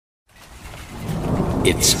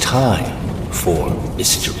It's time for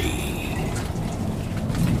mystery.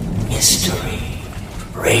 Mystery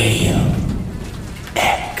Radio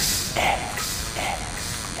X.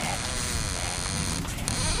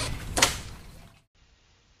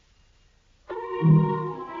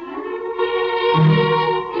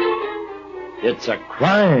 It's a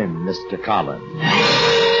crime, Mr. Collins.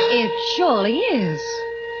 It surely is.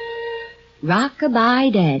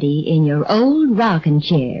 Rockabye Daddy in your old rocking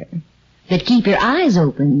chair. But keep your eyes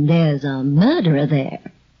open, there's a murderer there.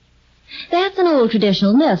 That's an old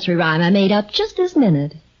traditional nursery rhyme I made up just this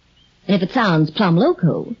minute. And if it sounds plumb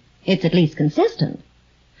loco, it's at least consistent.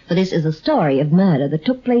 For this is a story of murder that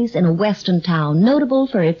took place in a western town notable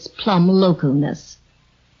for its plumb loco-ness.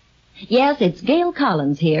 Yes, it's Gail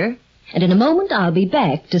Collins here, and in a moment I'll be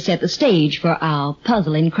back to set the stage for our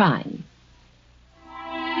puzzling crime.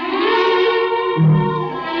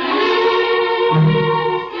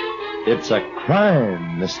 It's a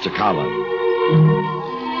crime, Mr. Collins.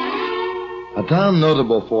 A town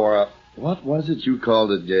notable for, what was it you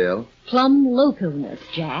called it, Gail? Plumb loco-ness,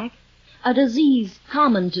 Jack. A disease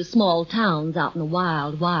common to small towns out in the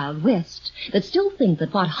wild, wild west that still think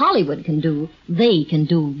that what Hollywood can do, they can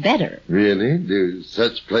do better. Really? Do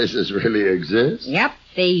such places really exist? Yep,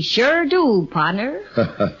 they sure do, partner.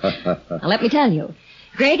 Now, let me tell you,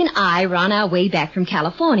 Greg and I were on our way back from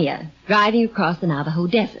California, driving across the Navajo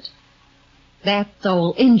Desert. That's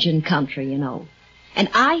old Indian country, you know. And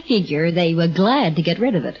I figure they were glad to get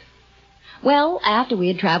rid of it. Well, after we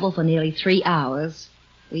had traveled for nearly 3 hours,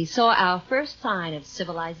 we saw our first sign of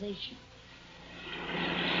civilization.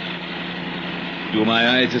 Do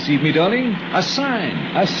my eyes deceive me, darling? A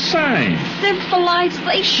sign. A sign.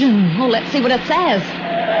 Civilization. Oh, let's see what it says.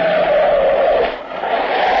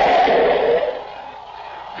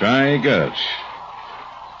 Dry Gulch.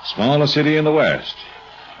 Smallest city in the West.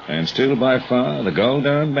 And still by far the gold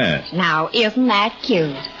darn best. Now, isn't that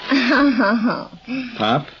cute?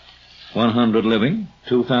 Pop, 100 living,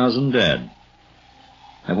 2,000 dead.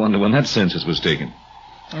 I wonder when that census was taken.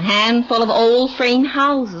 A handful of old frame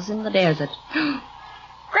houses in the desert.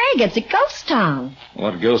 Greg, it's a ghost town.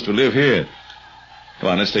 What ghost will live here? Come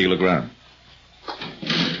on, let's take a look around.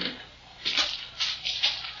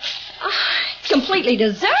 It's completely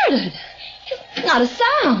deserted. Not a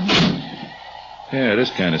sound. Yeah, it is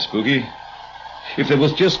kind of spooky. If there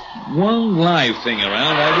was just one live thing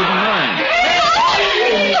around, I wouldn't mind.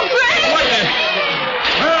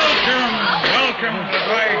 Welcome to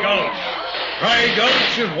Dry Gulch. Dry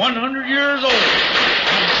Gulch is 100 years old.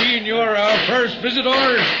 And seeing you're our first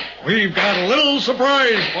visitors, we've got a little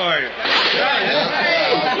surprise for you.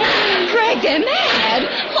 Greg, they're mad.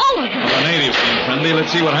 Follow them. Well, the natives seem friendly.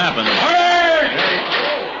 Let's see what happens. All right.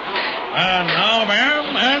 And now,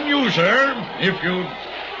 ma'am, and you, sir, if you'd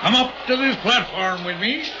come up to this platform with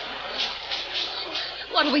me.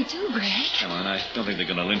 What do we do, Greg? Come on, I don't think they're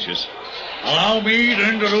going to lynch us. Allow me to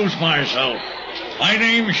introduce myself. My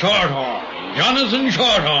name's Shorthorn, Jonathan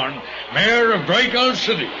Shorthorn, mayor of Dry Gulch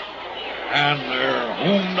City. And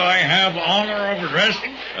whom do I have the honor of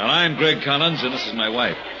addressing? Well, I'm Greg Collins, and this is my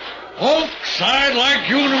wife. Folks, I'd like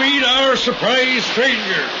you to meet our surprise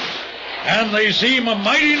stranger. And they seem a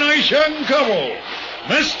mighty nice young couple,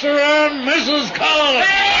 Mr. and Mrs. Collins.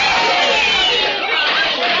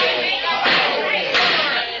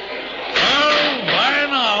 Well, by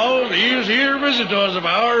now, these here visitors of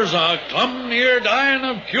ours are come near dying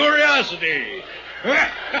of curiosity.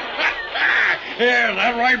 Yeah,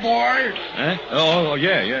 that right, boy? Huh? Oh,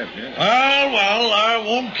 yeah. Well, I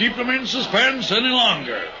won't keep them in suspense any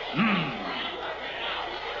longer.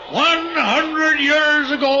 100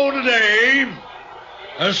 years ago today,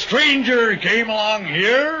 a stranger came along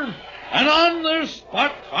here and on this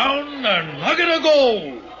spot found a nugget of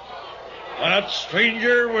gold. That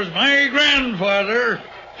stranger was my grandfather,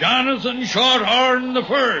 Jonathan Shorthorn the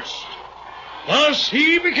First. Thus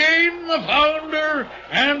he became the founder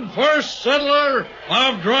and first settler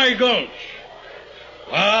of Dry Gulch.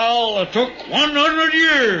 Well, it took 100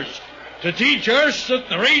 years to teach us that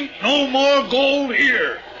there ain't no more gold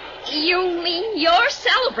here. You mean you're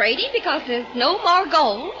celebrating because there's no more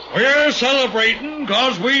gold? We're celebrating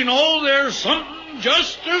because we know there's something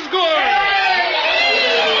just as good.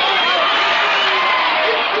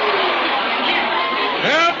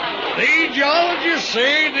 Yep, the geologists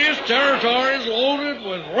say this territory is loaded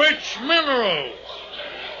with rich minerals.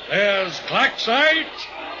 There's claxite,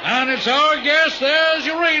 and it's our guess there's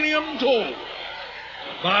uranium, too.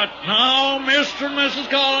 But now, Mr. and Mrs.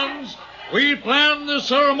 Collins, we planned the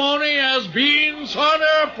ceremony as being sort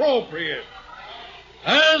of appropriate.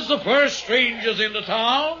 As the first strangers into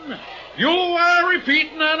town, you are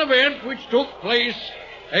repeating an event which took place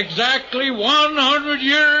exactly 100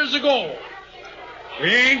 years ago. We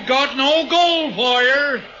ain't got no gold for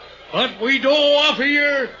you, but we do offer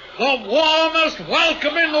you the warmest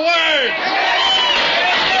welcome in the world.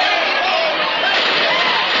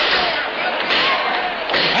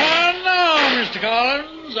 And now, Mr.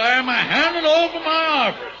 Collins, I'm handing over my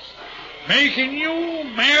office, making you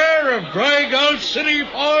mayor of Dry Gulch City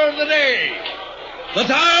for the day. The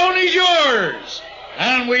town is yours,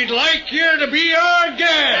 and we'd like you to be our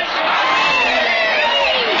guest.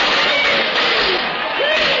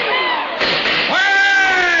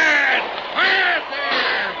 Quiet! Quiet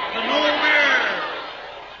there! The new mayor.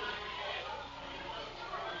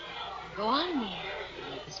 Go on, Mayor.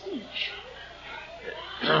 Make the speech.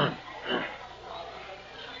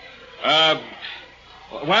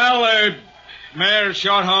 Mayor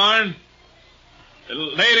Shorthorn,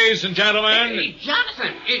 ladies and gentlemen. Hey,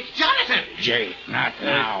 Jonathan! It's Jonathan! Jake, not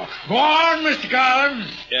now. Go on, Mr. Collins.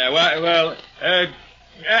 Yeah,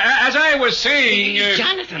 as I was saying... Hey,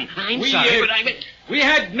 Jonathan, I'm we, sorry, but I'm... We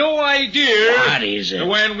had no idea... What is it?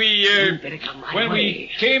 When we... You better come right when away.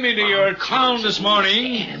 we came into your town this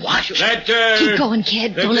morning... What? That, Keep going,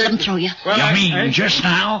 kid. Don't let them throw you. Well, You mean just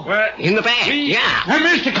now? Well, In the back, yeah. Now,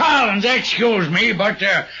 Mr. Collins, excuse me, but,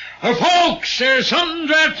 folks, something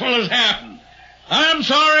dreadful has happened. I'm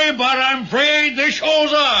sorry, but I'm afraid this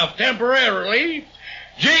shows off temporarily.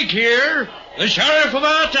 Jake here, the sheriff of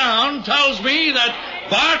our town, tells me that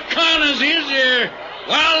Bart Connors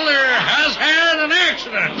has had an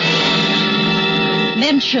accident.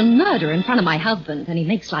 Mention murder in front of my husband, and he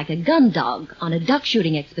makes like a gun dog on a duck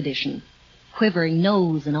shooting expedition, quivering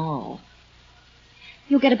nose and all.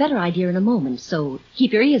 You'll get a better idea in a moment, so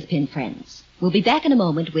keep your ears pinned, friends. We'll be back in a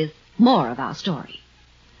moment with more of our story.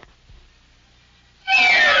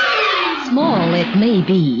 Small it may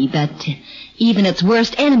be, but even its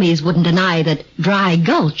worst enemies wouldn't deny that Dry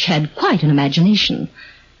Gulch had quite an imagination.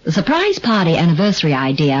 The surprise party anniversary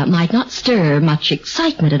idea might not stir much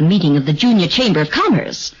excitement at a meeting of the Junior Chamber of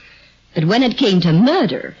Commerce, but when it came to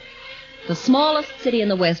murder, the smallest city in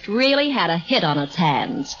the West really had a hit on its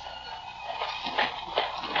hands.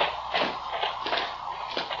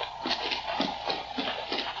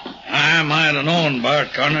 I might have known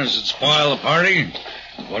Bart Connors would spoil the party.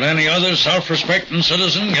 Would any other self-respecting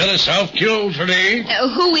citizen get himself killed today?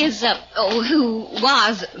 Who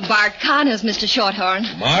was Bart Connors, Mr. Shorthorn?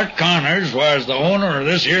 Bart Connors was the owner of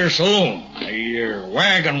this here saloon, the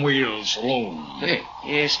wagon wheel saloon. Hey,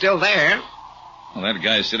 he's still there. Well, that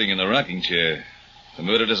guy's sitting in the rocking chair. The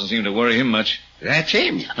murder doesn't seem to worry him much. That's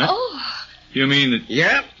him. Huh? Oh, You mean that...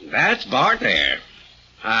 Yep, that's Bart there.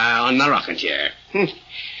 On the rocking chair.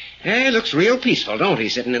 Looks real peaceful, don't he,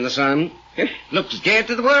 sitting in the sun? Looks scared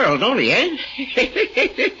to the world, don't he, eh?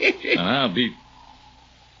 I'll be... He's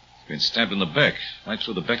been stabbed in the back, right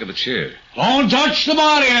through the back of the chair. Don't touch the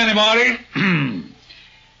body, anybody.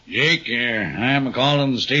 Jake, I'm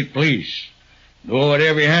calling the state police. Do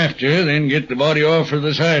whatever you have to, then get the body off for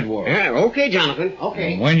the sidewalk. Yeah, okay, Jonathan,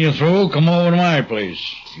 okay. And when you're through, come over to my place.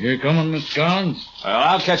 You coming, Mr. Collins?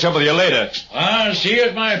 I'll catch up with you later. I'll see you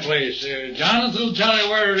at my place. Jonathan will tell you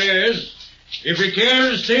where it is. If you care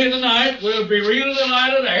to stay the night, we'll be real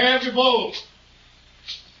delighted to have you both.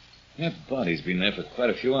 That body's been there for quite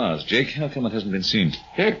a few hours, Jake. How come it hasn't been seen?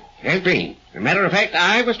 Has been. As a matter of fact,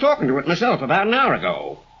 I was talking to it myself about an hour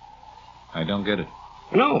ago. I don't get it.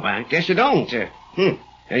 No, I guess you don't. You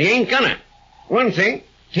ain't gonna. One thing,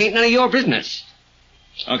 it ain't none of your business.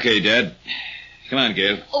 Okay, Dad. Come on,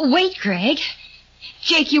 Gail. oh, wait, Greg.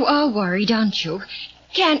 Jake, you are worried, aren't you?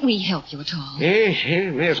 Can't we help you at all?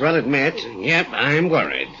 May as well admit, yep, I'm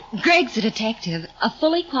worried. Greg's a detective, a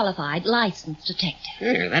fully qualified, licensed detective.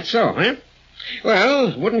 Yeah, that's so, huh?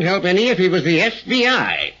 Well, wouldn't help any if he was the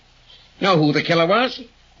FBI. Know who the killer was?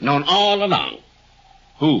 Known all along.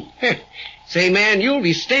 Who? Say, man, you'll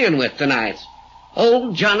be staying with tonight.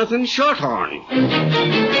 Old Jonathan Shorthorn.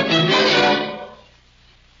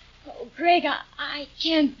 Oh, Greg, I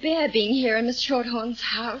can't bear being here in Miss Shorthorn's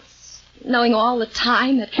house, knowing all the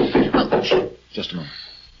time that... Oh. Just a moment.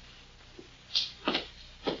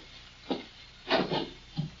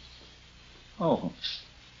 Oh.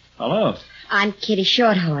 Hello. I'm Kitty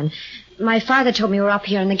Shorthorn. My father told me you were up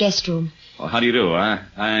here in the guest room. Well, how do you do?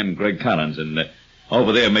 I'm Greg Collins, and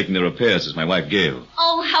over there making the repairs is my wife, Gail.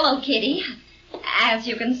 Oh, hello, Kitty. As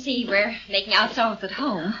you can see, we're making ourselves at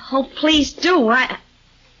home. Oh, please do. Oh,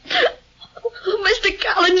 Mr.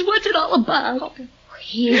 Collins, what's it all about?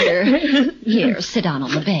 Here, sit down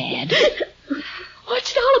on the bed.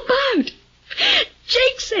 What's it all about?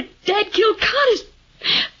 Jake said Dad killed Connors,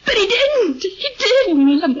 but he didn't. He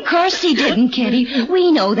didn't. Of course he didn't, Kitty.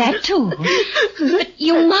 We know that, too. But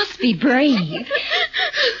you must be brave.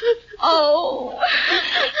 Oh.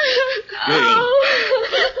 Kitty. Now,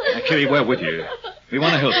 Kitty, we're with you. We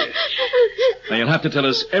want to help you. Now, you'll have to tell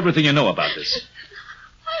us everything you know about this.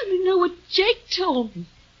 I only know what Jake told me.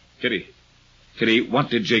 Kitty, what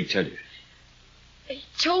did Jake tell you? He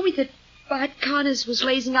told me that Bart Connors was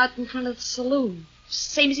lazing out in front of the saloon,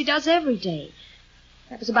 same as he does every day.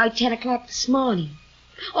 That was about 10 o'clock this morning.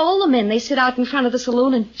 All the men, they sit out in front of the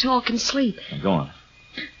saloon and talk and sleep. Now, go on.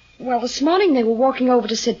 Well, this morning they were walking over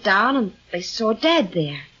to sit down, and they saw Dad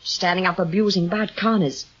there, standing up abusing Bart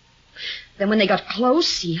Connors. Then when they got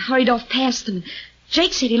close, he hurried off past them.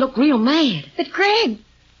 Jake said he looked real mad. But, Greg,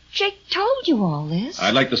 Jake told you all this.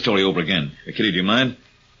 I'd like the story over again. Kitty, do you mind?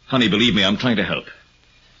 Honey, believe me, I'm trying to help.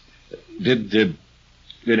 Did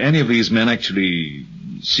any of these men actually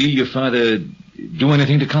see your father do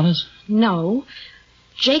anything to Connors? No.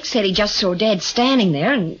 Jake said he just saw Dad standing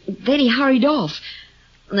there, and then he hurried off.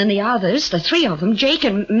 And then the others, the three of them, Jake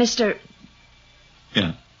and Mr.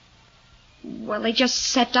 Yeah. Well, they just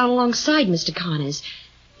sat down alongside Mr. Connors.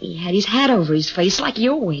 He had his hat over his face like he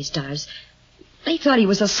always does. They thought he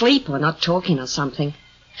was asleep or not talking or something.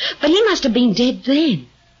 But he must have been dead then.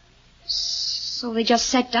 So they just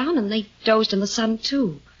sat down and they dozed in the sun,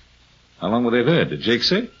 too. How long were they there? Did Jake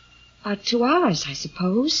say? About 2 hours, I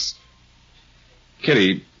suppose.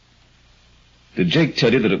 Kitty, did Jake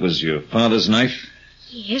tell you that it was your father's knife?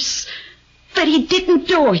 Yes, but he didn't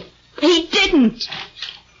do it. He didn't.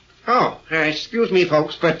 Oh, excuse me,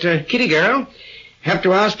 folks, but, Kitty girl, have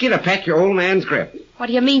to ask you to pack your old man's grip. What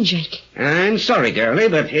do you mean, Jake? I'm sorry, girlie,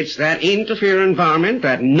 but it's that interfering varmint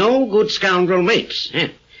that no good scoundrel makes.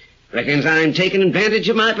 Reckons I'm taking advantage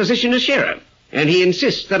of my position as sheriff, and he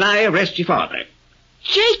insists that I arrest your father.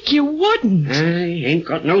 Jake, you wouldn't. I ain't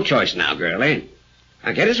got no choice now, girlie.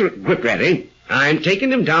 Now get his grip ready. I'm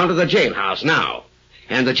taking him down to the jailhouse now.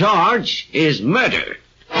 And the charge is murder.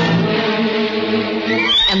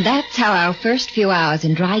 And that's how our first few hours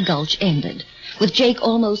in Dry Gulch ended, with Jake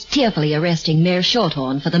almost tearfully arresting Mayor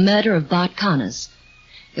Shorthorn for the murder of Bart Connors.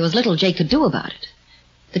 There was little Jake could do about it.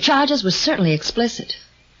 The charges were certainly explicit.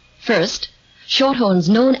 First, Shorthorn's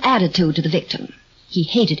known attitude to the victim. He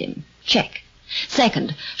hated him. Check.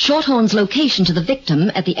 Second, Shorthorn's location to the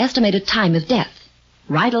victim at the estimated time of death.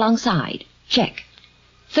 Right alongside. Check.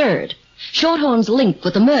 Third, Shorthorn's link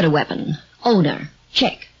with the murder weapon. Owner.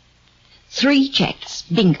 Check. 3 checks.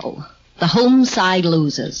 Bingo. The home side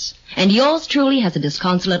loses. And yours truly has a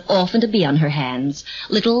disconsolate orphan to be on her hands.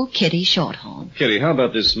 Little Kitty Shorthorn. Kitty, how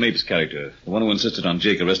about this Mapes character? The one who insisted on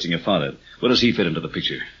Jake arresting your father. Where does he fit into the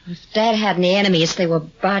picture? If Dad had any enemies, they were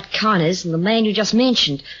Bart Connors and the man you just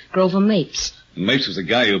mentioned, Grover Mapes. Mapes was the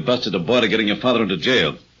guy who busted a boy to getting your father into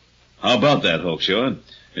jail. How about that, Hawkshaw?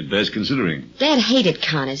 It bears considering. Dad hated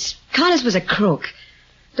Connors. Connors was a crook.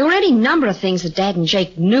 There were any number of things that Dad and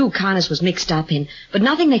Jake knew Connors was mixed up in, but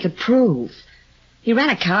nothing they could prove. He ran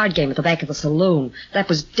a card game at the back of the saloon. That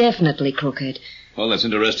was definitely crooked. Well, that's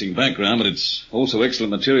interesting background, but it's also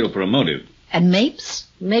excellent material for a motive. And Mapes?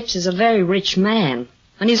 Mapes is a very rich man,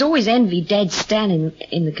 and he's always envied Dad's standing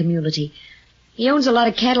in the community. He owns a lot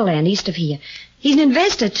of cattle land east of here. He's an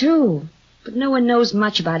investor, too, but no one knows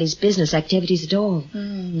much about his business activities at all.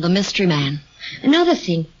 The mystery man. Another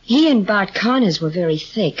thing, he and Bart Connors were very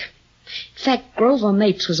thick. In fact, Grover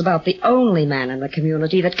Mapes was about the only man in the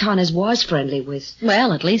community that Connors was friendly with.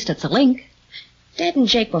 Well, at least it's a link. Dad and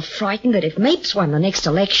Jake were frightened that if Mapes won the next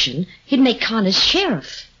election, he'd make Connors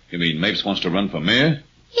sheriff. You mean Mapes wants to run for mayor?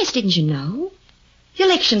 Yes, didn't you know? The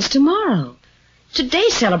election's tomorrow.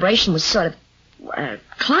 Today's celebration was sort of a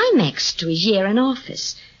climax to his year in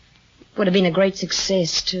office. Would have been a great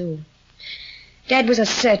success, too. Dad was a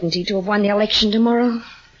certainty to have won the election tomorrow.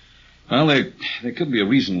 Well, there could be a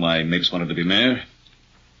reason why Mapes wanted to be mayor.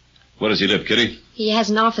 Where does he live, Kitty? He has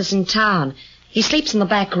an office in town. He sleeps in the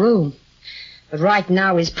back room. But right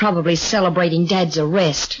now he's probably celebrating Dad's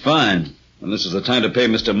arrest. Fine. And this is the time to pay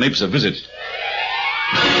Mr. Mapes a visit.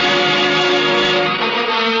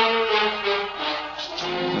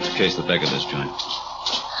 Let's case the back of this joint.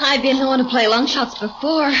 I've been known to play long shots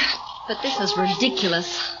before, but this is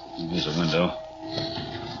ridiculous. Here's a window.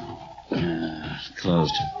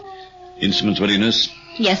 Closed. Instruments ready, nurse?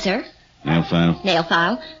 Yes, sir. Nail file? Nail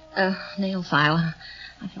file. Nail file.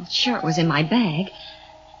 I felt sure it was in my bag.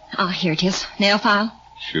 Ah, here it is. Nail file.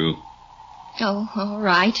 Shoe. Oh, all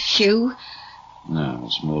right. Shoe. Now,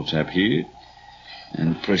 small tap here.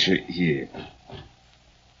 And pressure here.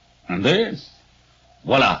 And there.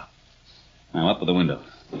 Voila. Now, up with the window.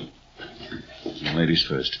 Ladies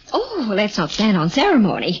first. Oh, well, let's not stand on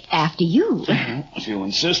ceremony. After you. If you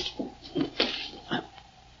insist.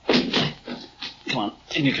 Come on,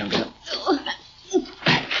 in you come, girl.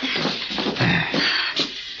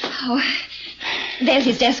 Oh, there's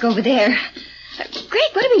his desk over there.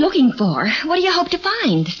 Greg, what are we looking for? What do you hope to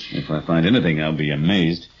find? If I find anything, I'll be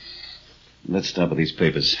amazed. Let's start with these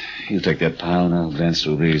papers. You take that pile and I'll glance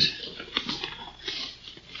through these.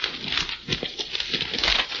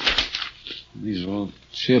 These are all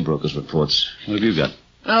sharebrokers' reports. What have you got?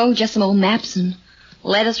 Oh, just some old maps and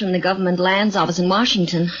letters from the government lands office in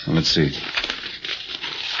Washington. Well, let's see.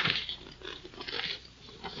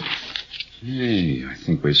 Hey, I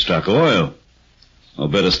think we struck oil. Or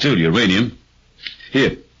better still, uranium.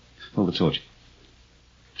 Here, hold the torch.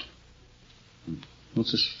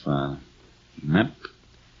 What's this file? Map?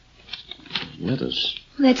 Letters.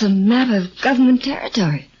 That's a map of government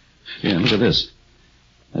territory. Yeah, look at this.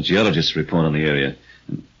 A geologist's report on the area.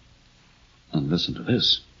 And listen to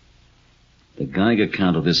this. The Geiger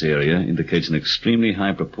count of this area indicates an extremely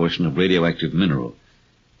high proportion of radioactive mineral.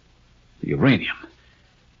 The uranium.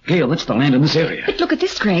 Gail, that's the land in this area. But look at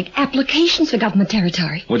this, Greg. Applications for government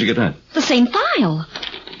territory. Where'd you get that? The same file.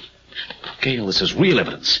 Gail, this is real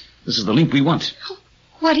evidence. This is the link we want.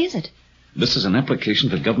 What is it? This is an application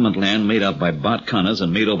for government land made out by Bart Connors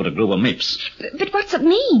and made over to Grover Mapes. But what's it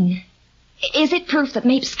mean? Is it proof that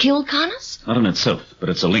Mapes killed Connors? Not in itself, but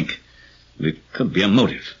it's a link. It could be a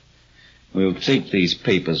motive. We'll take these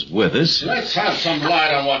papers with us. Let's have some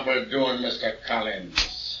light on what we're doing, Mr.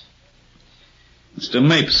 Collins. Mr.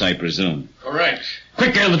 Mapes, I presume. Correct.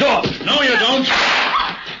 Quick, Gail, the door! No, you don't.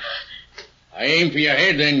 I aim for your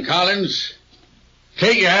head then, Collins.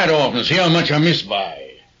 Take your hat off and see how much I missed by.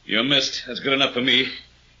 You missed. That's good enough for me.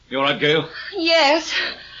 You all right, Gail? Yes.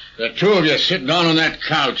 The two of you sit down on that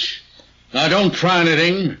couch. Now, don't try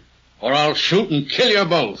anything, or I'll shoot and kill you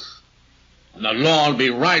both. And the law will be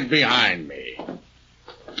right behind me.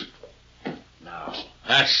 Now,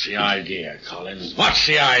 that's the idea, Collins. What's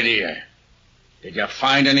the idea? Did you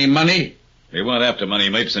find any money? We weren't after money,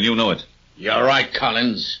 Mapes, and you know it. You're right,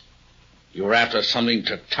 Collins. You were after something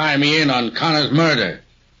to tie me in on Connor's murder.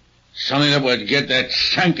 Something that would get that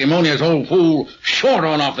sanctimonious old fool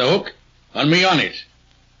Shorthorn off the hook, and me on it.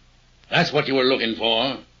 That's what you were looking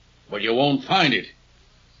for, but you won't find it.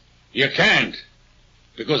 You can't,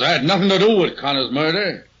 because I had nothing to do with Connor's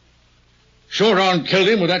murder. Shorthorn killed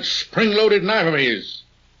him with that spring-loaded knife of his,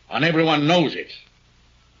 and everyone knows it.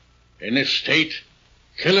 In this state,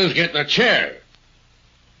 killers get the chair,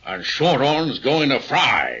 and Shorthorn's going to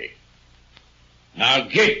fry. Now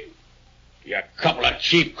get, you couple of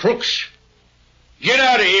cheap crooks. Get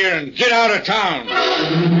out of here and get out of town.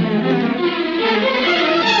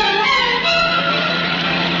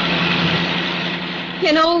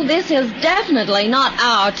 You know, this is definitely not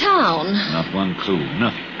our town. Not one clue,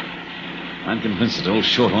 nothing. I'm convinced that old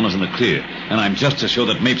Shorthorn is in the clear, and I'm just as sure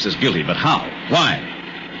that Mapes is guilty, but how? Why?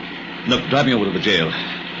 Look, drive me over to the jail.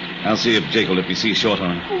 I'll see if Jake will let me see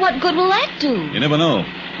Shorthorn. What good will that do? You never know.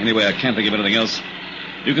 Anyway, I can't think of anything else.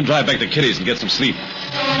 You can drive back to Kitty's and get some sleep.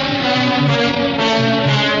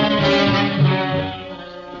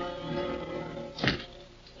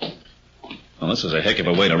 Well, this is a heck of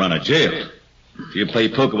a way to run a jail. Do you play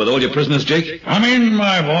poker with all your prisoners, Jake? Come in,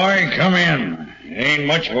 my boy, come in. Ain't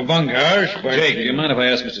much of a bunkhouse, but... Jake, do you mind if I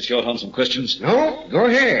ask Mr. Shorthorn some questions? No, go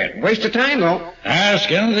ahead. Waste of time, though.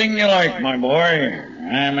 Ask anything you like, my boy.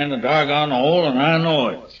 I'm in the doggone hole, and I know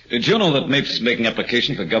it. Did you know that Mapes is making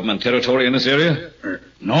application for government territory in this area?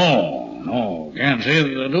 No, can't say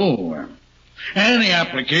that I do. Any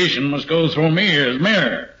application must go through me as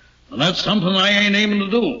mayor, and that's something I ain't aiming to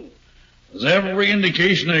do. There's every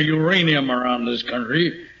indication of uranium around this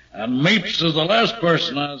country, and Mapes is the last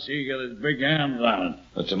person I see get his big hands on it.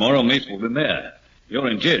 But tomorrow Mapes will be mayor. You're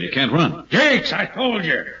in jail. You can't run. Jakes, I told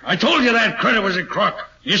you that critter was a crook.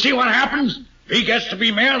 You see what happens? If he gets to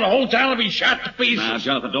be mayor, the whole town will be shot to pieces. Now,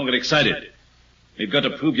 Jonathan, don't get excited. We've got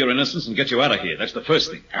to prove your innocence and get you out of here. That's the first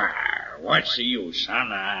thing. What's the use,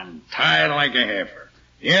 son? I'm tied like a heifer.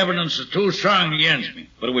 The evidence is too strong against me.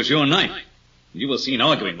 But it was your knife. You were seen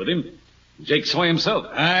arguing with him. Jake saw himself.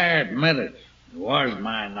 I admit it. It was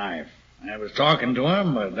my knife. I was talking to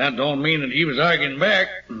him, but that don't mean that he was arguing back.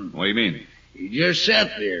 What do you mean? He just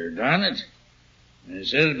sat there, done it. I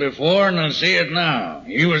said it before, and I'll say it now.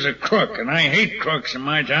 He was a crook, and I hate crooks in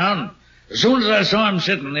my town. As soon as I saw him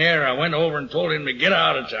sitting there, I went over and told him to get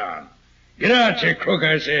out of town. Get out, you crook,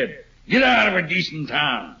 I said. Get out of a decent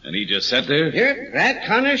town. And he just sat there? Yeah, that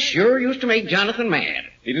Connor sure used to make Jonathan mad.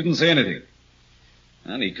 He didn't say anything.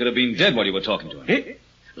 And he could have been dead while you were talking to him.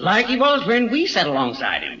 Like he was when we sat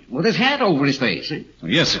alongside him, with his hat over his face. Eh?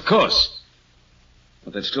 Well, yes, of course.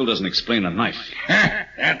 But that still doesn't explain the knife.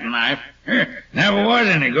 That knife never was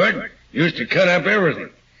any good. Used to cut up everything.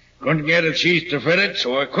 Couldn't get a sheath to fit it,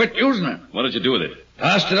 so I quit using it. What did you do with it?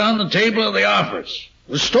 Tossed it on the table of the office.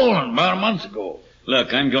 It was stolen about a month ago.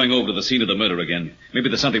 Look, I'm going over to the scene of the murder again. Maybe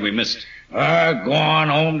there's something we missed. Go on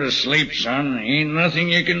home to sleep, son. Ain't nothing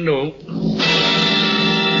you can do.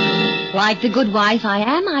 Like the good wife I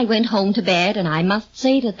am, I went home to bed, and I must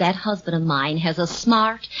say that husband of mine has a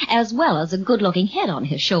smart as well as a good-looking head on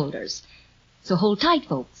his shoulders. So hold tight,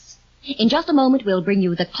 folks. In just a moment, we'll bring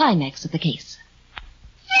you the climax of the case.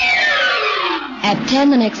 At 10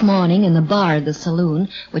 the next morning, in the bar of the saloon,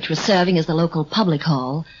 which was serving as the local public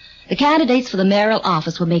hall, the candidates for the mayoral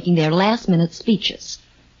office were making their last-minute speeches.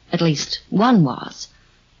 At least one was.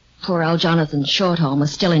 Poor old Jonathan Shorthorn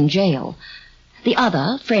was still in jail. The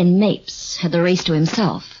other, friend Mapes, had the race to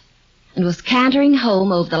himself and was cantering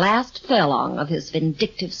home over the last furlong of his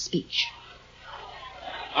vindictive speech.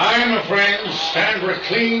 I, my friends, stand for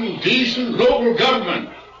clean, decent local government.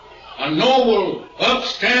 A noble,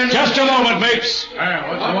 upstanding... Just a moment, Mapes. What's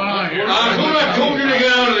going on here? Who have told you to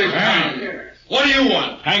get out of this town? What do you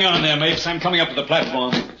want? Hang on there, Mapes. I'm coming up to the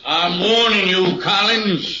platform. I'm warning you,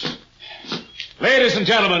 Collins. Ladies and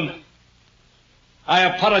gentlemen, I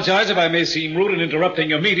apologize if I may seem rude in interrupting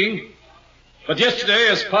your meeting, but yesterday,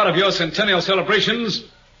 as part of your centennial celebrations,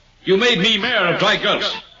 you made me mayor of Dry Gulch.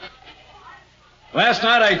 Last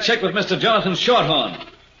night I checked with Mr. Jonathan Shorthorn,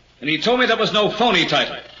 and he told me there was no phony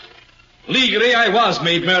title. Legally, I was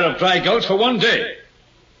made mayor of Dry Gulch for one day.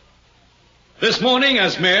 This morning,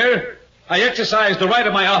 as mayor, I exercised the right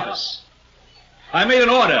of my office. I made an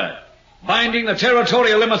order binding the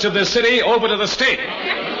territorial limits of this city over to the state.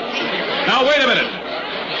 Now, wait a minute.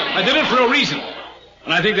 I did it for a reason,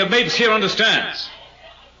 and I think that Mapes here understands.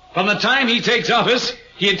 From the time he takes office,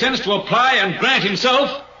 he intends to apply and grant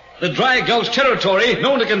himself the Dry Gulch territory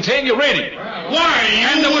known to contain uranium. Why?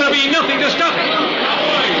 And there would be nothing to stop it.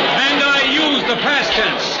 And I use the past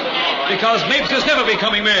tense, because Mapes is never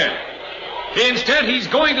becoming mayor. Instead, he's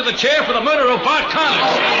going to the chair for the murder of Bart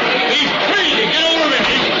Connors. He's free. Get over it.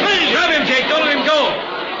 He's free. Grab him, Jake. Don't let him go.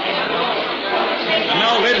 And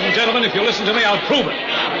now, ladies and gentlemen, if you listen to me, I'll prove it.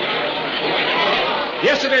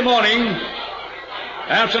 Yesterday morning,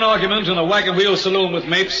 after an argument in a wagon wheel saloon with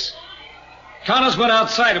Mapes, Connors went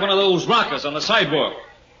outside of one of those rockers on the sidewalk.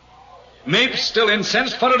 Mapes, still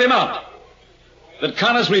incensed, followed him out. But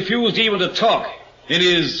Connors refused even to talk. In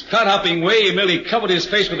his clod-hopping way, he merely covered his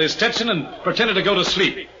face with his Stetson and pretended to go to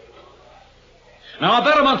sleep. Now,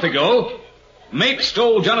 about a month ago, Mapes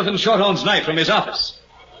stole Jonathan Shorthorn's knife from his office.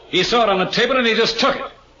 He saw it on the table and he just took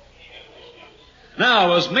it.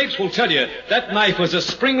 Now, as Mapes will tell you, that knife was a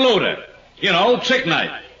spring loader. You know, trick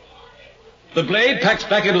knife. The blade packs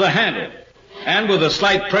back into the handle, and with a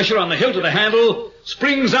slight pressure on the hilt of the handle,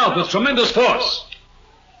 springs out with tremendous force.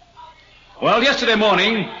 Well, yesterday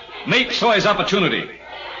morning, Mapes saw his opportunity.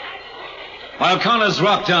 While Connors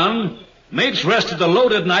rocked on, Mapes rested the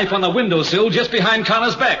loaded knife on the windowsill just behind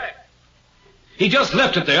Connors' back. He just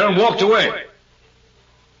left it there and walked away.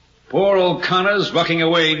 Poor old Connors rocking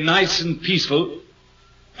away nice and peaceful,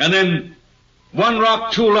 and then one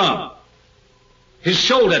rock too long. His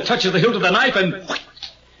shoulder touches the hilt of the knife, and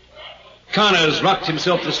Connors rocked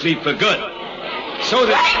himself to sleep for good. So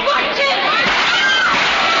that...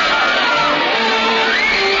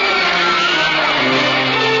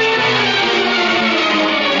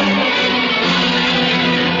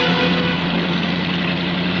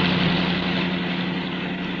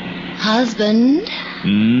 Husband?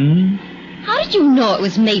 How did you know it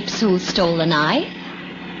was Mapes who stole the knife?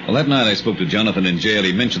 Well, that night I spoke to Jonathan in jail.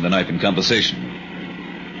 He mentioned the knife in conversation.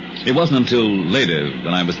 It wasn't until later,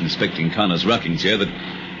 when I was inspecting Connor's rocking chair, that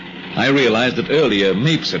I realized that earlier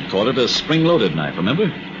Mapes had called it a spring-loaded knife, remember?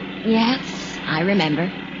 Yes, I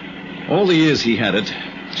remember. All the years he had it,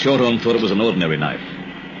 Shorthorn thought it was an ordinary knife.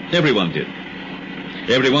 Everyone did.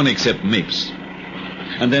 Everyone except Mapes.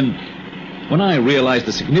 And then, when I realized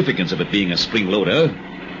the significance of it being a spring loader,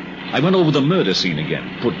 I went over the murder scene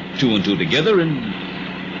again, put two and two together, and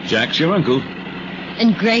Jack's your uncle.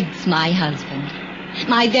 And Greg's my husband.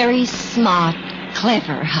 My very smart,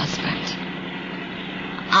 clever husband.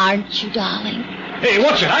 Aren't you, darling? Hey,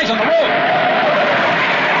 watch it. Eyes on the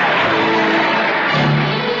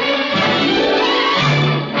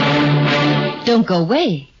road. Don't go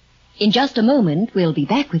away. In just a moment, we'll be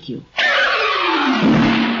back with you.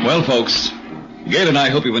 Well, folks, Gail and I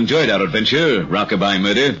hope you enjoyed our adventure, Rockabye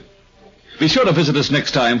Murder. Be sure to visit us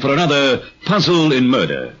next time for another Puzzle in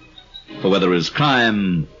Murder, for where there is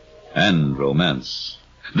crime and romance.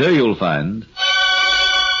 There you'll find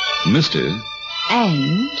Mr.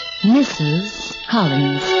 And Mrs.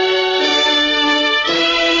 Collins.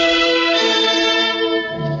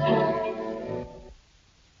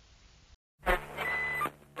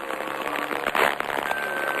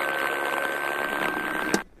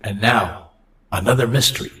 And now, another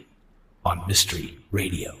mystery on Mystery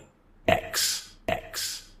Radio X.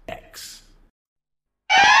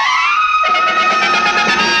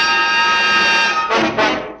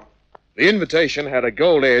 The invitation had a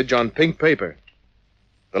gold edge on pink paper.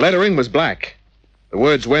 The lettering was black. The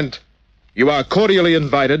words went, "You are cordially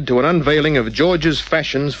invited to an unveiling of George's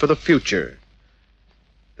fashions for the future."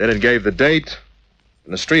 Then it gave the date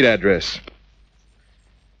and the street address.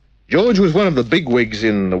 George was one of the bigwigs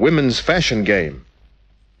in the women's fashion game.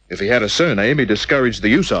 If he had a surname, he discouraged the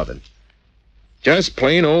use of it. Just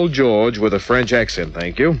plain old George with a French accent,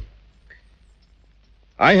 thank you.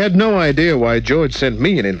 I had no idea why George sent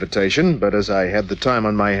me an invitation, but as I had the time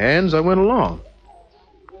on my hands, I went along.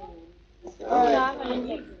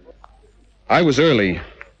 I was early.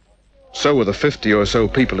 So were the 50 or so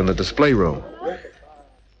people in the display room.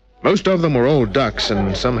 Most of them were old ducks,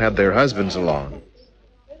 and some had their husbands along.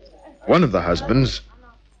 One of the husbands,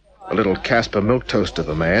 a little Casper milk toast of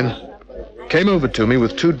a man, came over to me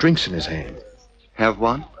with 2 drinks in his hand. Have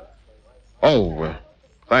one? Oh,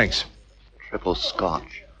 thanks. Triple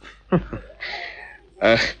scotch. Who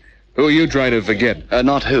are you trying to forget?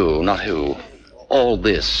 Not who. All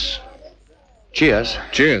this. Cheers.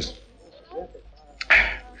 Cheers.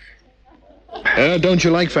 Don't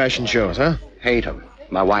you like fashion shows, huh? Hate 'em.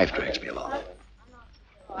 My wife drags me along.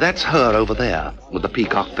 That's her over there, with the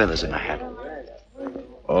peacock feathers in her hat.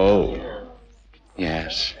 Oh.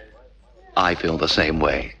 Yes. I feel the same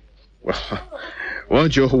way. Well,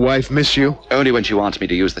 won't your wife miss you? Only when she wants me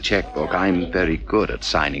to use the checkbook. I'm very good at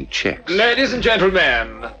signing checks. Ladies and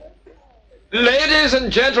gentlemen. Ladies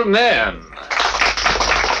and gentlemen.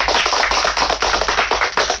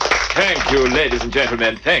 Thank you, ladies and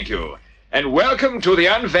gentlemen, thank you. And welcome to the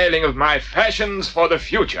unveiling of my fashions for the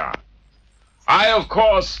future. I, of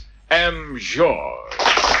course, am George.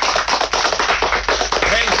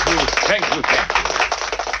 Thank you.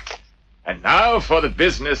 And now for the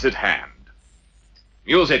business at hand.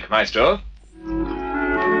 Music, maestro.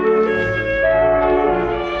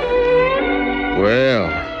 Well,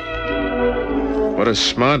 what a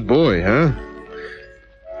smart boy, huh?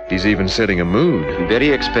 He's even setting a mood. Very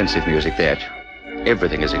expensive music, that.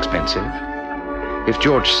 Everything is expensive. If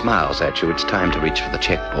George smiles at you, it's time to reach for the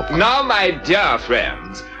checkbook. Now, my dear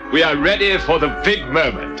friends, we are ready for the big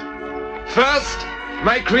moment. First,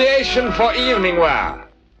 my creation for evening wear.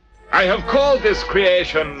 I have called this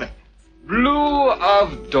creation Blue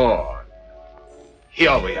of Dawn.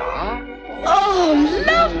 Here we are. Oh,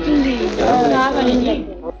 lovely.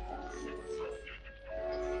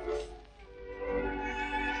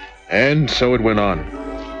 And so it went on.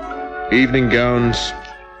 Evening gowns,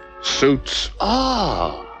 suits,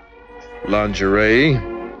 lingerie,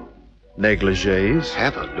 negligees.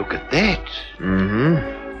 Have a look at that. Mm-hmm.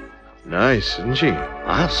 Nice, isn't she?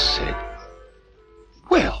 I'll say.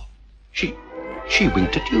 Well, she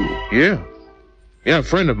winked at you. Yeah, a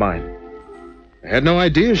friend of mine. I had no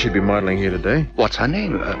idea she'd be modeling here today. What's her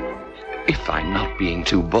name? If I'm not being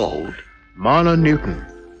too bold. Marla Newton.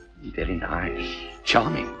 Very nice.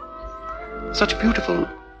 Charming. Such beautiful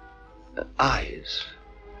eyes.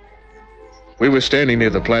 We were standing near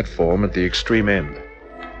the platform at the extreme end.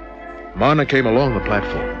 Marna came along the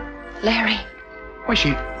platform. Larry. Why,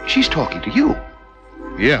 she's talking to you.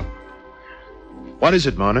 Yeah. What is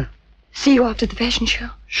it, Marna? See you after the fashion show?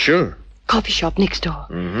 Sure. Coffee shop next door.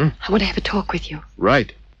 Mm-hmm. I want to have a talk with you.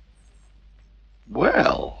 Right.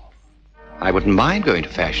 Well, I wouldn't mind going to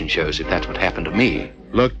fashion shows if that's what happened to me.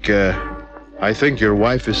 Look, I think your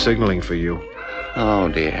wife is signaling for you. Oh,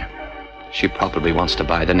 dear. She probably wants to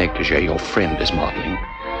buy the negligee your friend is modeling.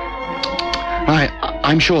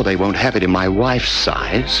 I'm sure they won't have it in my wife's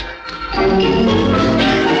size.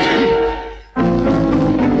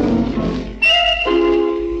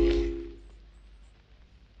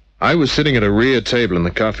 I was sitting at a rear table in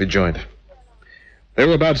the coffee joint. There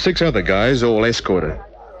were about 6 other guys, all escorted.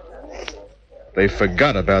 They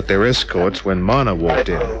forgot about their escorts when Marna walked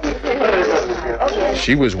in.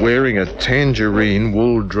 She was wearing a tangerine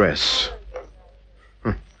wool dress.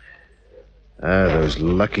 Those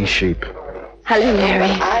lucky sheep. Hello,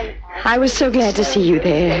 Larry. I was so glad to see you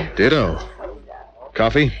there. Ditto.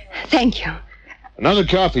 Coffee? Thank you. Another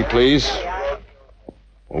coffee, please.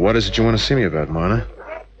 Well, what is it you want to see me about, Marna?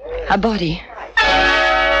 A body.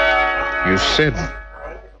 You said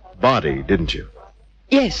body, didn't you?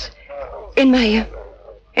 Yes. In my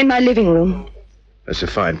In my living room. That's a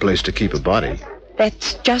fine place to keep a body.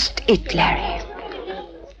 That's just it, Larry.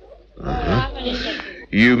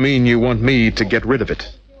 You mean you want me to get rid of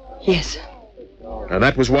it? Yes. And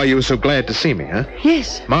that was why you were so glad to see me, huh?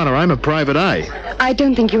 Yes. Marna, I'm a private eye. I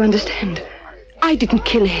don't think you understand. I didn't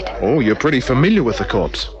kill Ed. Oh, you're pretty familiar with the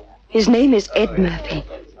corpse. His name is Ed Murphy.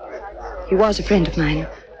 He was a friend of mine.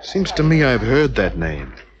 Seems to me I've heard that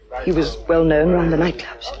name. He was well known around the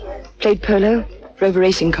nightclubs. Played polo, drove a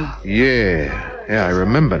racing car. Yeah, I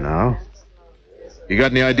remember now. You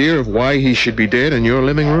got any idea of why he should be dead in your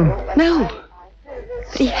living room? No.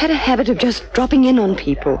 But he had a habit of just dropping in on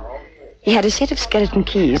people. He had a set of skeleton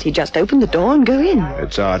keys. He'd just open the door and go in.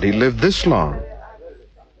 It's odd he lived this long.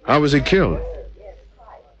 How was he killed?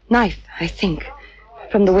 Knife, I think,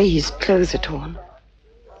 from the way his clothes are torn.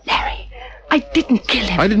 Larry, I didn't kill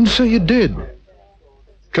him. I didn't say you did.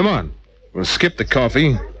 Come on. We'll skip the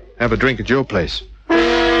coffee, have a drink at your place.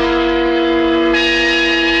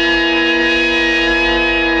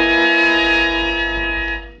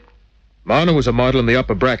 Marna was a model in the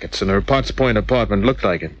upper brackets, and her Potts Point apartment looked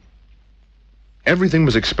like it. Everything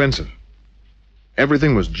was expensive.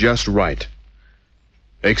 Everything was just right.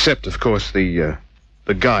 Except, of course, the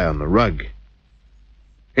guy on the rug.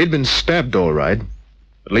 He'd been stabbed all right,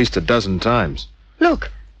 at least a dozen times. Look,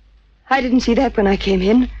 I didn't see that when I came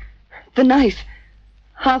in. The knife,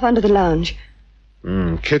 half under the lounge.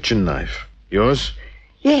 Kitchen knife. Yours?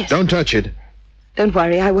 Yes. Don't touch it. Don't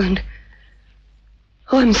worry, I won't.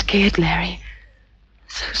 Oh, I'm scared, Larry.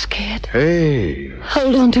 So scared. Hey.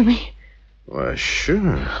 Hold on to me. Well,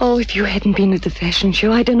 sure. Oh, if you hadn't been at the fashion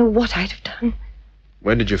show, I don't know what I'd have done.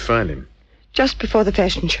 When did you find him? Just before the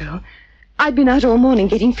fashion show. I'd been out all morning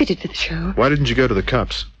getting fitted for the show. Why didn't you go to the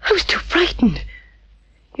cops? I was too frightened.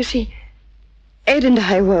 You see, Ed and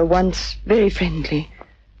I were once very friendly.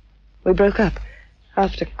 We broke up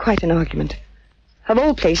after quite an argument. Of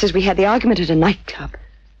all places, we had the argument at a nightclub.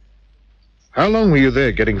 How long were you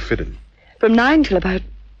there getting fitted? From 9 till about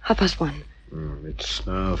 1:30. It's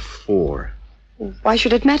now 4. Why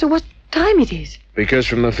should it matter what time it is? Because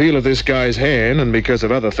from the feel of this guy's hand, and because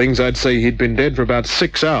of other things, I'd say he'd been dead for about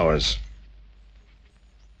 6 hours.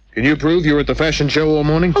 Can you prove you were at the fashion show all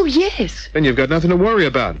morning? Oh, yes. Then you've got nothing to worry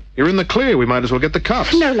about. You're in the clear. We might as well get the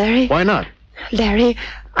cops. No, Larry. Why not? Larry,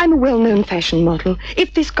 I'm a well-known fashion model.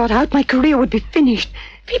 If this got out, my career would be finished.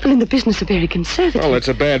 People in the business are very conservative. Well, it's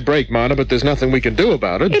a bad break, Marna, but there's nothing we can do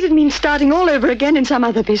about it. It'd mean starting all over again in some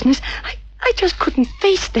other business. I just couldn't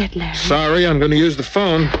face that, Larry. Sorry, I'm going to use the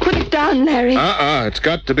phone. Put it down, Larry. It's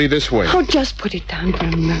got to be this way. Oh, just put it down for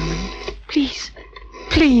a moment. Please.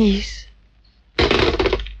 Please.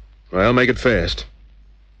 Well, make it fast.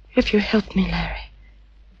 If you help me, Larry,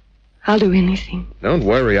 I'll do anything. Don't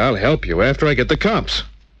worry, I'll help you after I get the cops.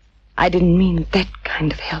 I didn't mean that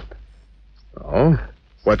kind of help. Oh?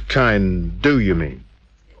 What kind do you mean?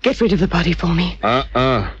 Get rid of the body for me.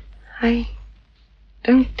 I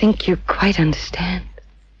don't think you quite understand.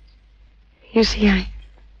 You see,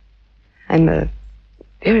 I'm a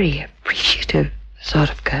very appreciative sort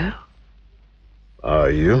of girl. Are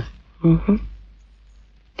you? Mm-hmm.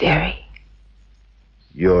 Very.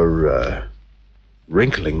 You're,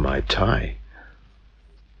 wrinkling my tie.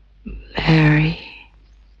 Larry.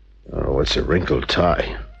 Oh, what's a wrinkled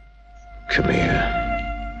tie? Come here.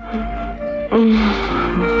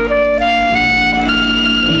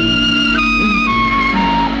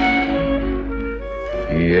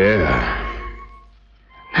 Yeah.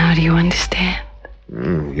 Now do you understand?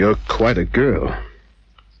 You're quite a girl.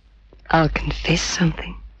 I'll confess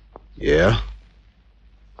something. Yeah?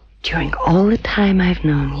 During all the time I've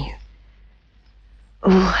known you,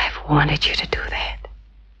 I've wanted you to do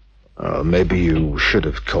that. Maybe you should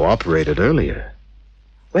have cooperated earlier.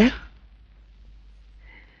 Well,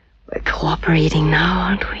 we're cooperating now,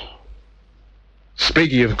 aren't we?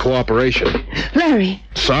 Speaking of cooperation... Larry!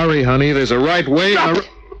 Sorry, honey, there's a right way... Stop it.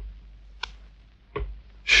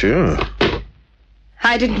 Sure.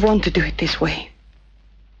 I didn't want to do it this way.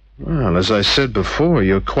 Well, as I said before,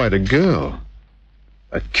 you're quite a girl.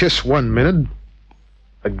 A kiss 1 minute,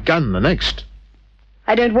 a gun the next.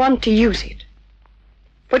 I don't want to use it.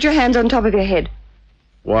 Put your hands on top of your head.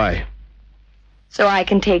 Why? So I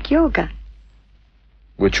can take your gun.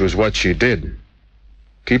 Which was what she did.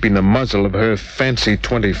 Keeping the muzzle of her fancy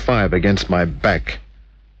 .25 against my back.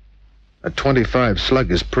 A .25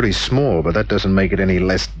 slug is pretty small, but that doesn't make it any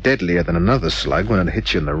less deadlier than another slug when it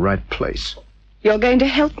hits you in the right place. You're going to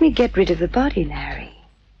help me get rid of the body, Larry.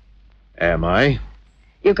 Am I?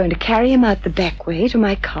 You're going to carry him out the back way to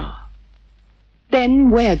my car.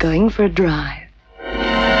 Then we're going for a drive.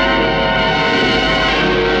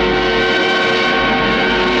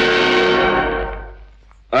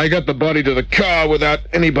 I got the body to the car without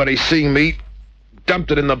anybody seeing me.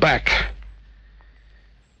 Dumped it in the back.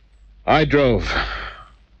 I drove.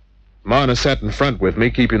 Marna sat in front with me,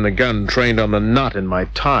 keeping the gun trained on the knot in my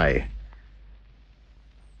tie.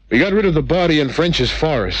 We got rid of the body in French's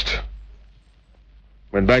forest.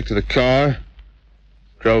 Went back to the car.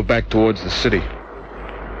 Drove back towards the city.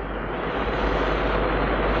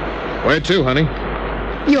 Where to, honey?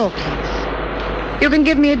 Your place. You can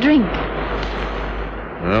give me a drink.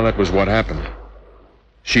 Well, that was what happened.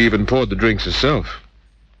 She even poured the drinks herself,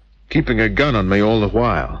 keeping a gun on me all the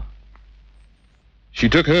while. She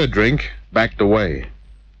took her drink, backed away.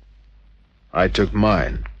 I took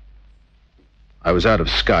mine. I was out of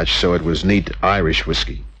scotch, so it was neat Irish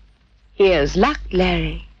whiskey. Here's luck,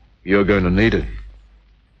 Larry. You're going to need it.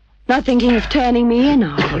 Not thinking of turning me in,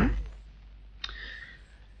 are you?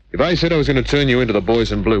 If I said I was going to turn you into the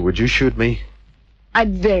boys in blue, would you shoot me?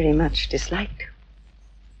 I'd very much dislike to.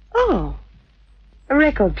 Oh, a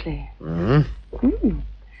record player. Mm-hmm.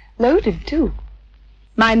 Loaded, too.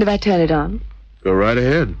 Mind if I turn it on? Go right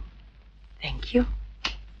ahead. Thank you.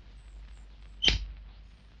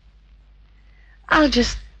 I'll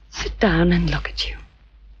just sit down and look at you.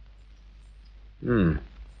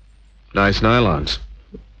 Nice nylons.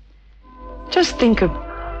 Just think of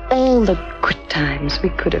all the good times we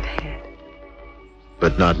could have had.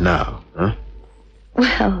 But not now, huh?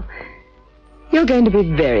 Well, you're going to be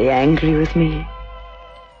very angry with me.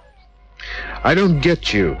 I don't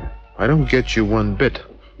get you. I don't get you one bit.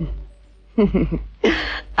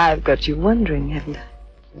 I've got you wondering, haven't I?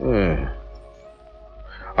 Yeah.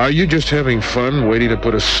 Are you just having fun, waiting to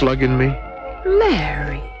put a slug in me?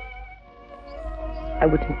 Larry. I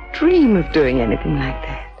wouldn't dream of doing anything like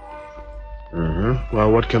that.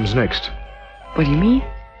 Well, what comes next? What do you mean?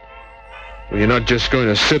 Well, you're not just going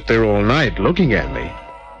to sit there all night looking at me.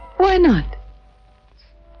 Why not?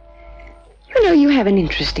 You know, you have an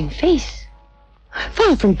interesting face.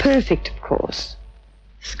 Far from perfect, of course.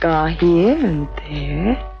 Scar here and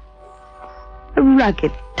there. A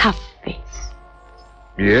rugged, tough face.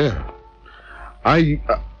 Yeah.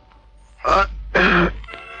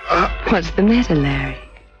 What's the matter, Larry?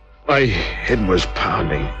 My head was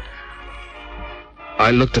pounding.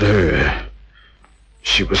 I looked at her.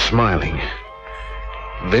 She was smiling.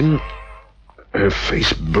 Then her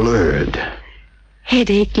face blurred.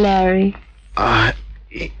 Headache, Larry?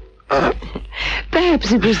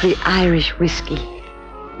 Perhaps it was the Irish whiskey.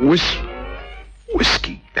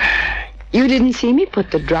 Whiskey? You didn't see me put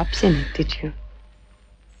the drops in it, did you?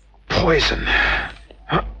 Poison.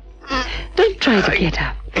 Don't try to get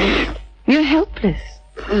up. You're helpless.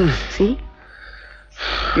 See?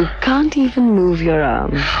 You can't even move your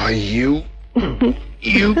arms. Are you?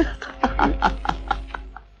 You?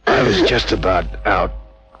 I was just about out.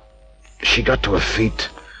 She got to her feet.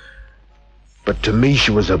 But to me,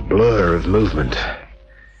 she was a blur of movement.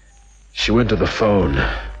 She went to the phone.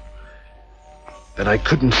 Then I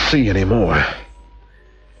couldn't see anymore.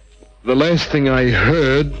 The last thing I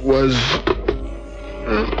heard was...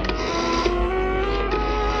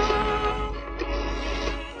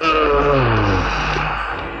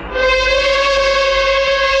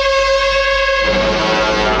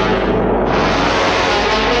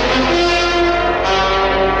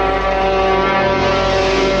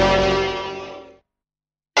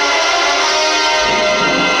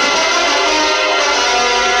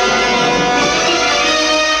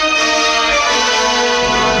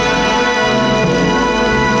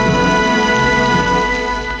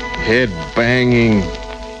 Head banging.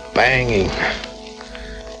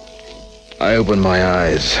 I opened my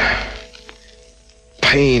eyes.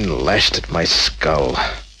 Pain lashed at my skull.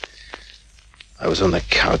 I was on the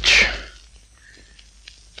couch.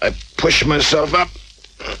 I pushed myself up,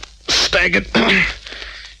 staggered,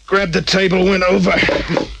 grabbed the table, went over.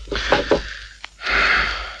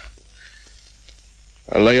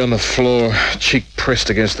 I lay on the floor, cheek pressed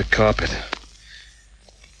against the carpet.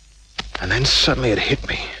 And then suddenly it hit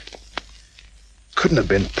me. Couldn't have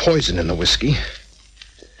been poison in the whiskey.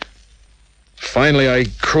 Finally, I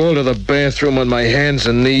crawled to the bathroom on my hands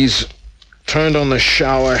and knees, turned on the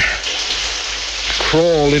shower,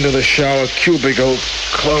 crawled into the shower cubicle,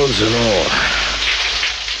 clothes and all.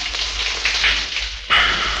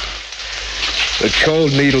 The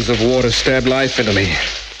cold needles of water stabbed life into me.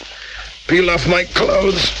 Peeled off my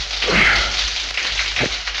clothes.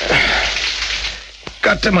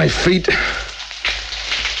 Got to my feet.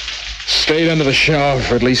 Stayed under the shower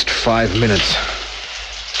for at least 5 minutes.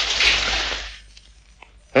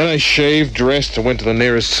 Then I shaved, dressed, and went to the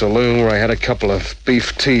nearest saloon where I had a couple of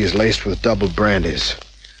beef teas laced with double brandies.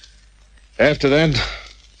 After that,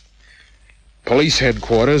 police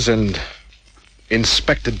headquarters and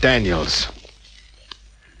Inspector Daniels.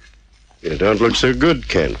 You don't look so good,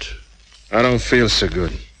 Kent. I don't feel so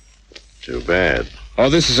good. Too bad. Oh,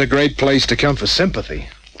 this is a great place to come for sympathy.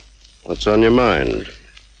 What's on your mind?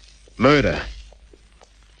 Murder.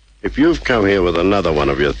 If you've come here with another one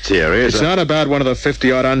of your theories... It's not about one of the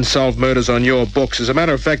 50-odd unsolved murders on your books. As a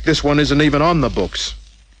matter of fact, this one isn't even on the books.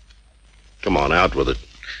 Come on, out with it.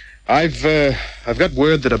 I've got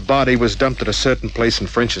word that a body was dumped at a certain place in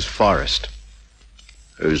French's Forest.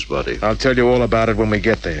 Whose body? I'll tell you all about it when we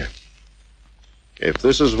get there. If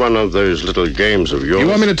this is one of those little games of yours... You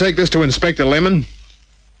want me to take this to Inspector Lemon?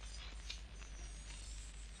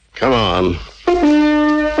 Come on.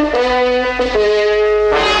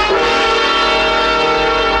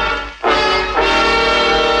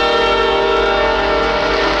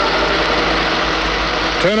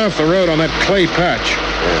 Turn off the road on that clay patch.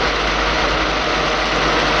 Yeah.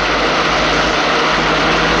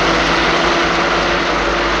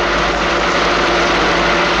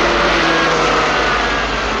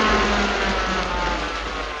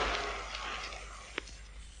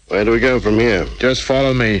 Where do we go from here? Just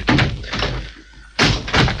follow me.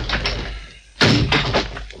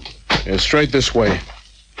 Yeah, straight this way.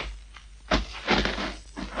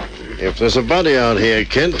 If there's a body out here,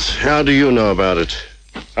 Kent, how do you know about it?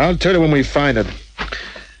 I'll tell you when we find it.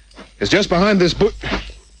 It's just behind this bush.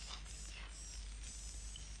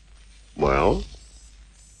 Well?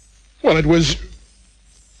 Well, it was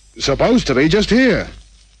supposed to be just here.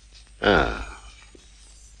 Ah.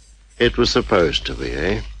 It was supposed to be,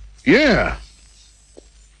 eh? Yeah.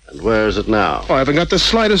 And where is it now? Oh, I haven't got the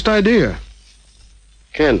slightest idea.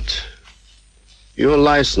 Kent, your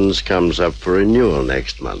license comes up for renewal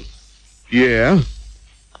next month. Yeah?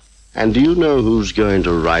 And do you know who's going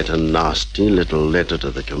to write a nasty little letter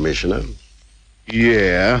to the commissioner?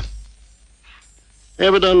 Yeah.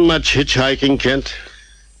 Ever done much hitchhiking, Kent?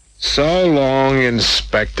 So long,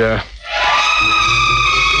 Inspector.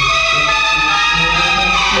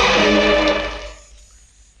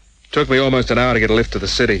 Took me almost an hour to get a lift to the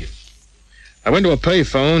city. I went to a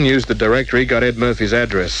payphone, used the directory, got Ed Murphy's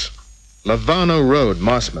address. Lavano Road,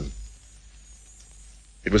 Mossman.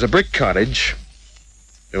 It was a brick cottage.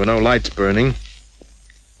 There were no lights burning.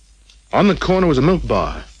 On the corner was a milk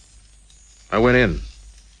bar. I went in.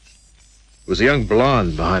 There was a young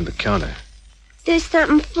blonde behind the counter. Do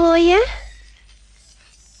something for you?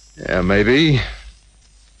 Yeah, maybe.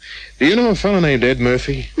 Do you know a fellow named Ed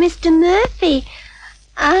Murphy? Mr. Murphy?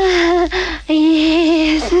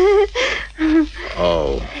 Yes.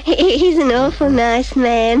 Oh. He's an awful nice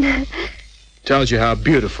man. Tells you how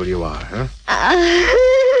beautiful you are, huh?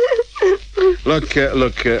 Look,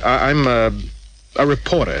 I'm a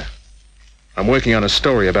reporter. I'm working on a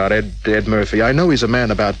story about Ed Murphy. I know he's a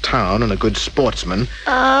man about town and a good sportsman.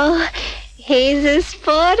 Oh, he's a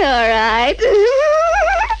sport, all right.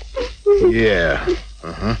 Yeah.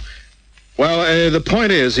 Uh-huh. Well, the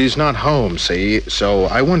point is, he's not home, see? So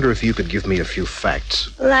I wonder if you could give me a few facts.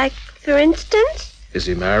 Like, for instance? Is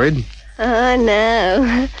he married? Oh,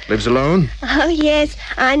 no. Lives alone? Oh, yes.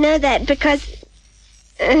 I know that because...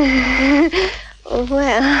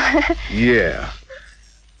 well... Yeah.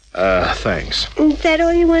 Thanks. Is that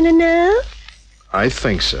all you want to know? I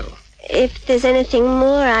think so. If there's anything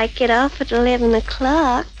more, I get off at 11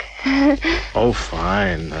 o'clock. Oh,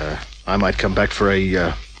 fine. I might come back for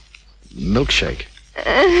a, milkshake.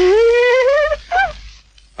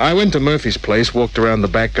 I went to Murphy's place, walked around the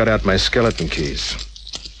back, got out my skeleton keys.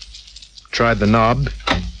 Tried the knob.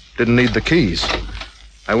 Didn't need the keys.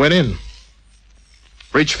 I went in.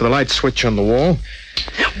 Reached for the light switch on the wall.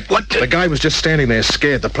 What? The guy was just standing there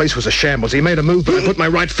scared. The place was a shambles. He made a move, but I put my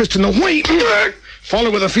right fist in the way.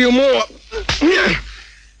 Followed with a few more.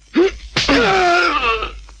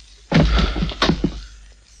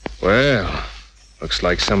 Well, looks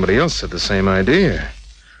like somebody else had the same idea.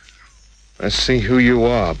 Let's see who you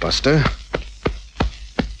are, Buster.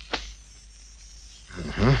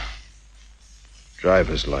 Uh-huh.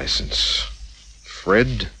 Driver's license.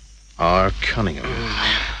 Fred R. Cunningham.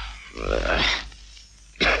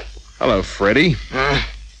 Hello, Freddie.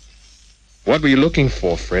 What were you looking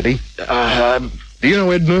for, Freddie? Do you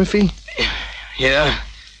know Ed Murphy? Yeah.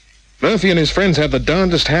 Murphy and his friends have the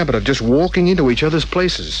darndest habit of just walking into each other's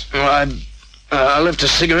places. Well, I left a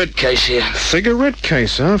cigarette case here. Cigarette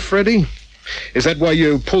case, huh, Freddie? Is that why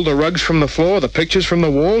you pulled the rugs from the floor, the pictures from the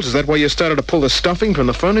walls? Is that why you started to pull the stuffing from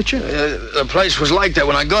the furniture? The place was like that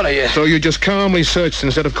when I got here. So you just calmly searched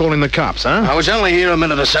instead of calling the cops, huh? I was only here a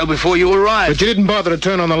minute or so before you arrived. But you didn't bother to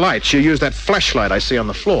turn on the lights. You used that flashlight I see on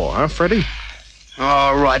the floor, huh, Freddie?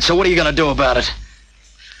 All right, so what are you going to do about it?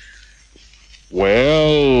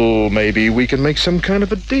 Well, maybe we can make some kind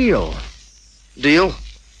of a deal. Deal?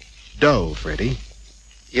 Dough, Freddy.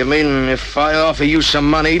 You mean if I offer you some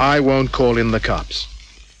money? I won't call in the cops.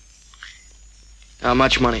 How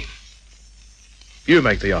much money? You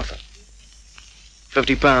make the offer.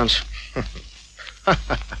 £50.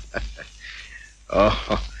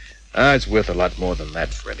 Oh, that's worth a lot more than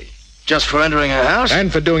that, Freddy. Just for entering a house?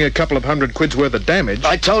 And for doing a couple of £100 worth of damage.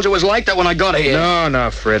 I told you it was like that when I got here. No,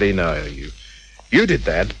 Freddy, no. You did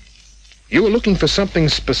that. You were looking for something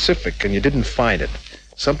specific, and you didn't find it.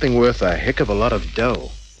 Something worth a heck of a lot of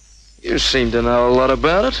dough. You seem to know a lot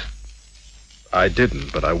about it. I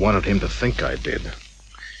didn't, but I wanted him to think I did.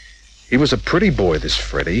 He was a pretty boy, this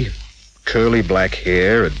Freddy. Curly black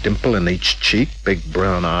hair, a dimple in each cheek, big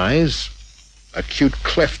brown eyes, a cute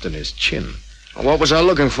cleft in his chin. What was I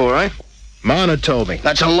looking for, eh? Marna told me.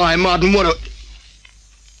 That's a lie, Martin.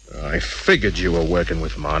 I figured you were working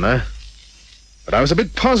with Marna. But I was a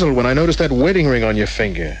bit puzzled when I noticed that wedding ring on your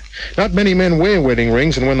finger. Not many men wear wedding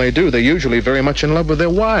rings, and when they do, they're usually very much in love with their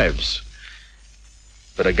wives.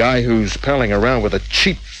 But a guy who's palling around with a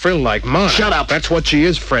cheap frill like Marna... Shut up! That's what she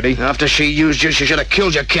is, Freddy. After she used you, she should have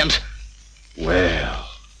killed you, Kent. Well,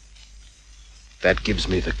 that gives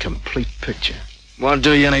me the complete picture. Won't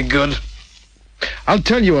do you any good. I'll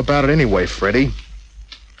tell you about it anyway, Freddy.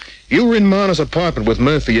 You were in Marna's apartment with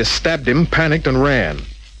Murphy. You stabbed him, panicked, and ran.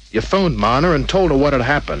 You phoned Marna and told her what had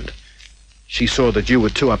happened. She saw that you were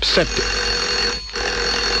too upset to...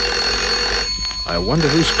 I wonder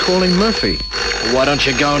who's calling Murphy. Why don't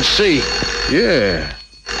you go and see? Yeah,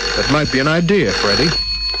 that might be an idea, Freddy.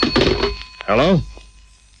 Hello?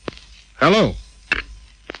 Hello?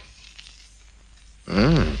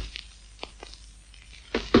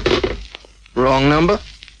 Wrong number?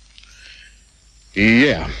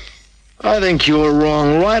 Yeah. I think you were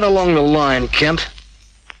wrong right along the line, Kent.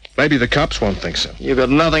 Maybe the cops won't think so. You got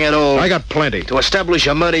nothing at all. I got plenty. To establish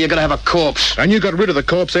a murder, you gotta have a corpse. And you got rid of the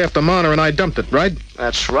corpse after Marna and I dumped it, right?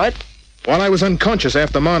 That's right. While I was unconscious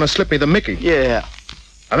after Marna slipped me the Mickey. Yeah.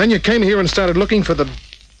 And then you came here and started looking for the...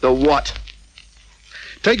 The what?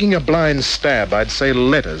 Taking a blind stab, I'd say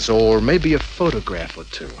letters, or maybe a photograph or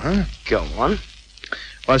two, huh? Go on.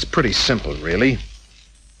 Well, it's pretty simple, really.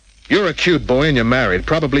 You're a cute boy and you're married,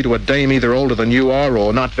 probably to a dame either older than you are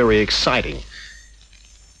or not very exciting.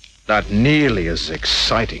 Not nearly as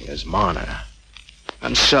exciting as Marna.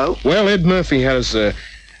 And so? Well, Ed Murphy has a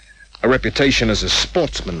reputation as a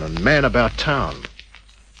sportsman and man about town.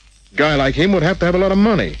 A guy like him would have to have a lot of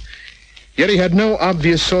money. Yet he had no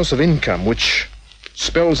obvious source of income, which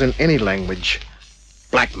spells in any language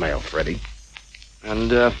blackmail, Freddy.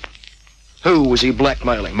 And, who was he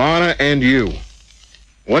blackmailing? Marna and you.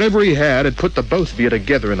 Whatever he had, it put the both of you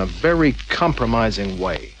together in a very compromising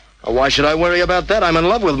way. Why should I worry about that? I'm in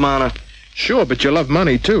love with Marna. Sure, but you love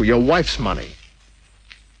money, too. Your wife's money.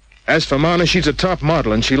 As for Marna, she's a top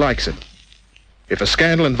model, and she likes it. If a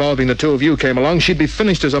scandal involving the two of you came along, she'd be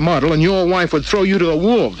finished as a model, and your wife would throw you to the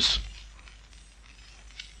wolves.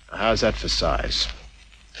 How's that for size?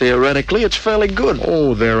 Theoretically, it's fairly good.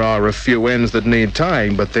 Oh, there are a few ends that need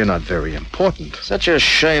tying, but they're not very important. Such a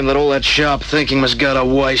shame that all that sharp thinking must go to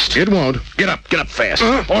waste. It won't. Get up fast.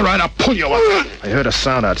 All right, I'll pull you up. I heard a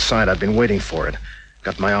sound outside. I've been waiting for it.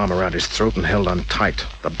 Got my arm around his throat and held on tight.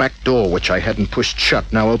 The back door, which I hadn't pushed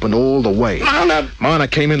shut, now opened all the way. Marna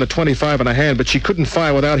came in the 25 in a hand, but she couldn't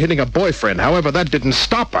fire without hitting her boyfriend. However, that didn't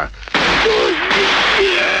stop her.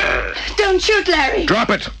 Don't shoot, Larry. Drop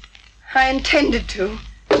it. I intended to.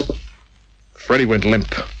 Freddy went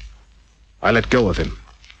limp. I let go of him.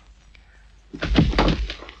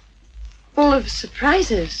 Full of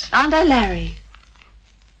surprises, aren't I, Larry?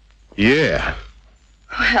 Yeah.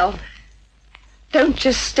 Well, don't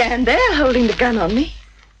just stand there holding the gun on me.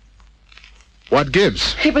 What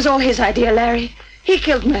gives? It was all his idea, Larry. He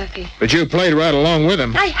killed Murphy. But you played right along with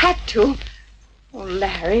him. I had to. Oh,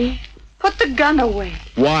 Larry, put the gun away.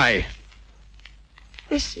 Why?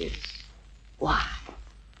 This is why.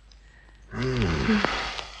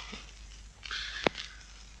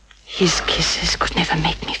 His kisses could never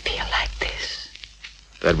make me feel like this.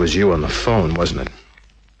 That was you on the phone, wasn't it?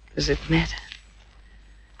 Does it matter?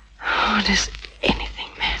 Oh, does anything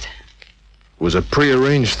matter? It was a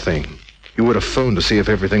prearranged thing. You would have phoned to see if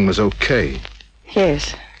everything was okay.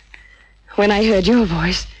 Yes. When I heard your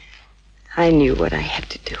voice, I knew what I had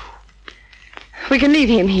to do. We can leave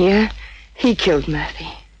him here. He killed Murphy.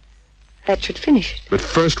 That should finish it. But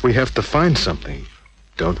first we have to find something,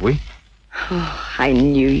 don't we? Oh, I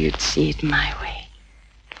knew you'd see it my way.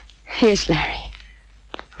 Yes, Larry.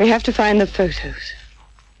 We have to find the photos.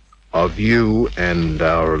 Of you and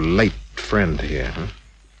our late friend here, huh?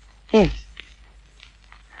 Yes.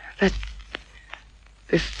 But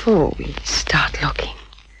before we start looking...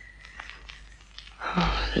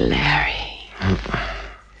 Oh, Larry.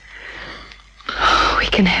 Oh, we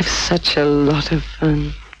can have such a lot of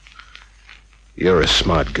fun. You're a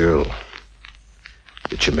smart girl.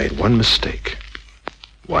 But you made one mistake.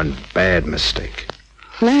 One bad mistake.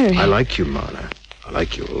 Larry. I like you, Mona. I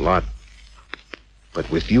like you a lot. But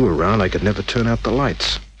with you around, I could never turn out the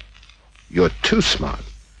lights. You're too smart.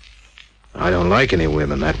 I don't like any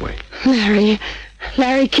women that way.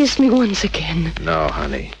 Larry, kiss me once again. No,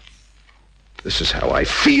 honey. This is how I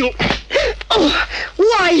feel. Oh,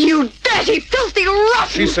 why, you dirty, filthy rotten...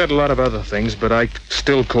 She said a lot of other things, but I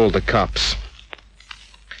still called the cops.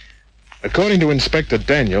 According to Inspector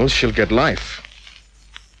Daniels, she'll get life.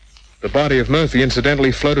 The body of Murphy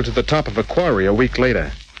incidentally floated to the top of a quarry a week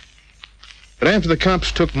later. But after the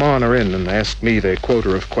cops took Marna in and asked me their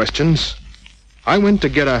quota of questions, I went to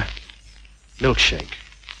get a milkshake.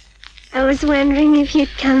 I was wondering if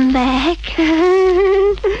you'd come back.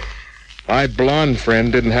 My blonde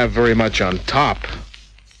friend didn't have very much on top.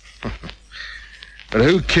 But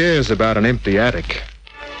who cares about an empty attic?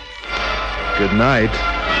 Good night.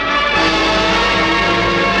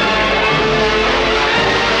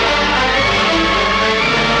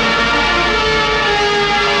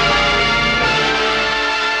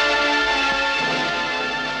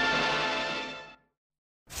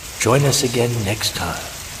 Join us again next time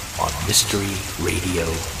on Mystery Radio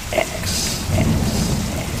X.